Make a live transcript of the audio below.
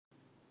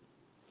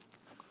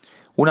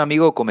Un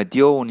amigo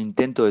cometió un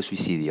intento de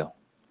suicidio.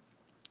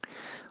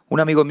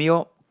 Un amigo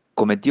mío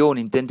cometió un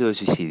intento de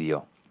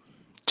suicidio.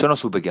 Yo no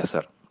supe qué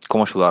hacer,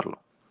 cómo ayudarlo.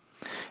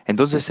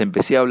 Entonces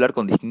empecé a hablar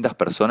con distintas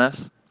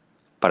personas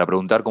para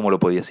preguntar cómo lo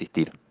podía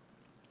asistir.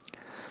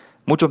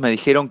 Muchos me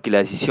dijeron que la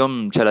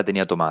decisión ya la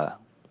tenía tomada,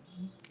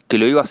 que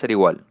lo iba a hacer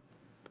igual,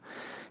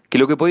 que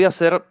lo que podía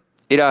hacer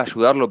era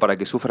ayudarlo para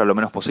que sufra lo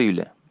menos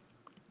posible.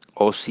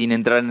 O sin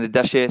entrar en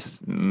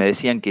detalles, me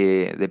decían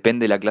que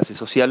depende de la clase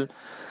social,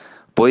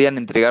 podían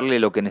entregarle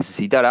lo que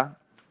necesitara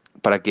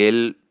para que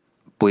él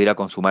pudiera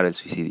consumar el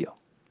suicidio.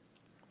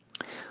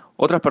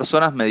 Otras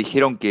personas me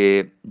dijeron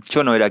que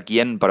yo no era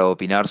quien para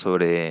opinar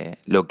sobre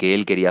lo que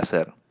él quería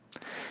hacer,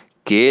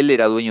 que él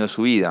era dueño de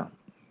su vida,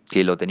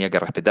 que lo tenía que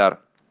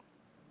respetar,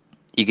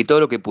 y que todo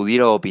lo que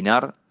pudiera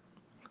opinar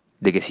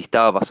de que si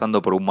estaba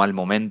pasando por un mal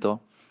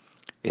momento,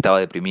 estaba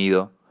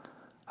deprimido,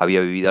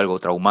 había vivido algo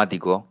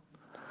traumático,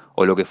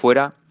 o lo que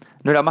fuera,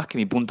 no era más que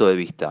mi punto de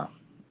vista,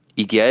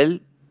 y que a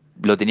él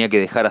lo tenía que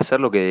dejar hacer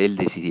lo que él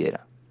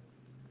decidiera.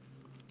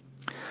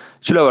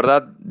 Yo la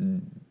verdad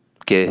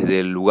que desde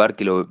el lugar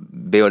que lo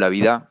veo la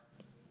vida,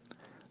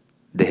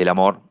 desde el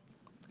amor,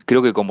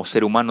 creo que como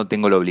ser humano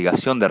tengo la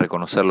obligación de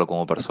reconocerlo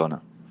como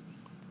persona,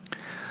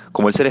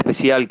 como el ser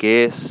especial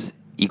que es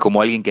y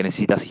como alguien que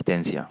necesita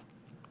asistencia.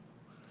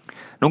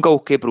 Nunca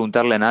busqué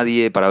preguntarle a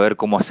nadie para ver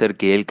cómo hacer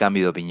que él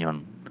cambie de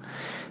opinión,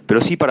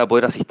 pero sí para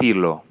poder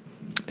asistirlo,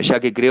 ya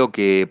que creo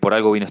que por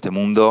algo vino a este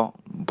mundo,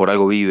 por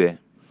algo vive,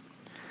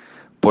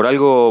 por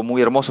algo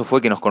muy hermoso fue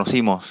que nos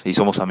conocimos y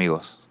somos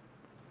amigos.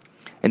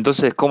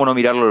 Entonces, ¿cómo no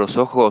mirarlo a los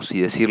ojos y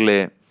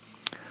decirle,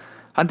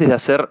 antes de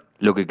hacer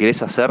lo que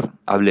querés hacer,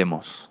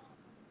 hablemos?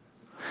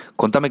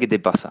 Contame qué te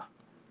pasa.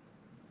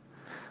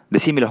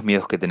 Decime los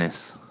miedos que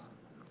tenés.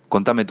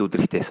 Contame tus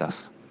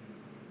tristezas.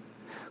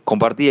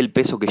 Compartí el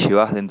peso que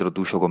llevas dentro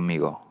tuyo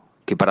conmigo,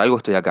 que para algo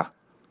estoy acá,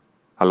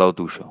 al lado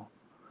tuyo.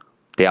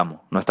 Te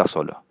amo, no estás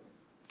solo.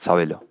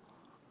 Sabelo.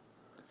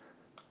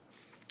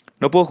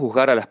 No puedo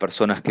juzgar a las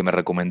personas que me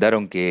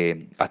recomendaron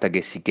que, hasta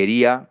que si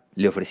quería,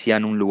 le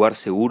ofrecían un lugar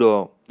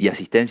seguro y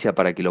asistencia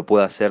para que lo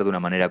pueda hacer de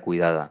una manera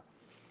cuidada.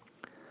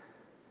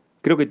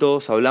 Creo que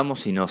todos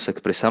hablamos y nos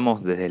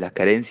expresamos desde las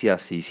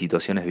carencias y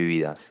situaciones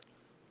vividas.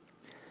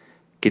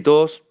 Que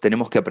todos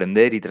tenemos que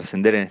aprender y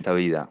trascender en esta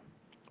vida.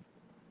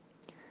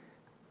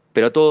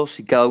 Pero a todos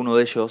y cada uno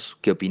de ellos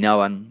que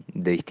opinaban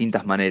de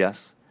distintas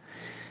maneras,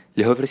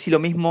 les ofrecí lo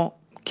mismo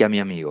que a mi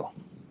amigo,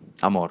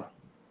 amor.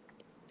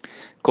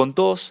 Con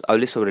todos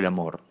hablé sobre el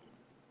amor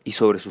y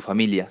sobre sus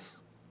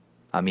familias,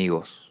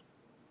 amigos,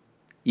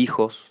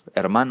 hijos,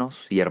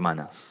 hermanos y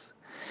hermanas.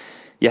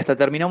 Y hasta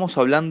terminamos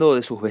hablando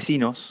de sus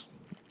vecinos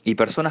y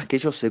personas que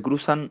ellos se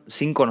cruzan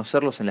sin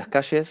conocerlos en las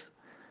calles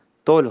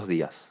todos los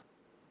días.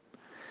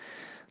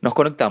 Nos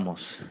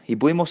conectamos y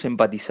pudimos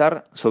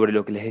empatizar sobre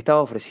lo que les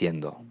estaba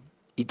ofreciendo.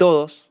 Y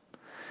todos,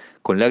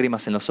 con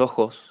lágrimas en los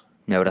ojos,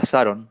 me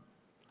abrazaron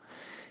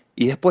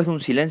y después de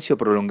un silencio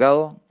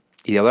prolongado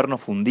y de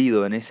habernos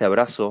fundido en ese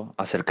abrazo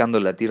acercando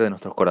el latir de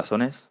nuestros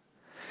corazones,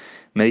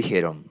 me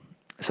dijeron,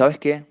 ¿sabes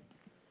qué?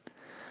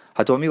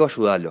 A tu amigo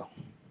ayúdalo,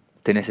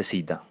 te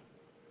necesita.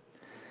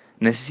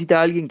 Necesita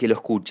a alguien que lo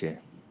escuche,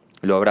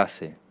 lo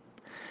abrace.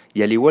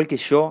 Y al igual que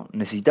yo,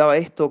 necesitaba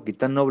esto que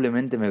tan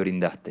noblemente me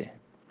brindaste,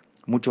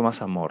 mucho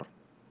más amor,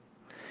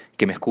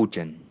 que me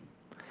escuchen,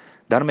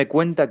 darme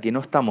cuenta que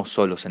no estamos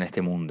solos en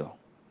este mundo,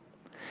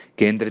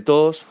 que entre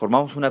todos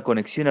formamos una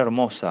conexión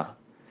hermosa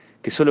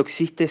que solo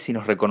existe si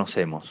nos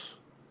reconocemos.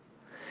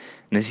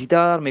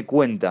 Necesitaba darme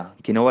cuenta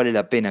que no vale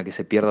la pena que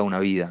se pierda una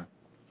vida,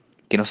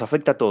 que nos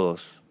afecta a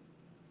todos.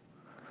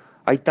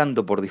 Hay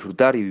tanto por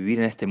disfrutar y vivir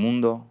en este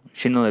mundo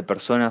lleno de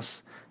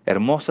personas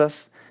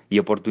hermosas y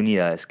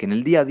oportunidades que en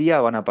el día a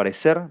día van a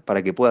aparecer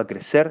para que pueda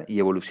crecer y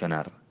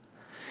evolucionar,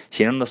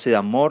 llenándose de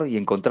amor y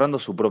encontrando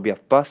su propia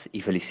paz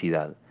y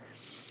felicidad.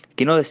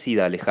 Que no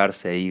decida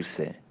alejarse e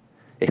irse,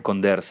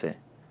 esconderse,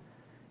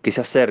 que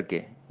se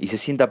acerque y se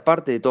sienta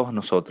parte de todos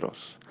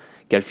nosotros,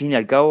 que al fin y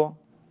al cabo,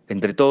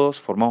 entre todos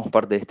formamos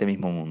parte de este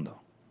mismo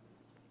mundo.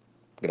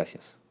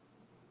 Gracias.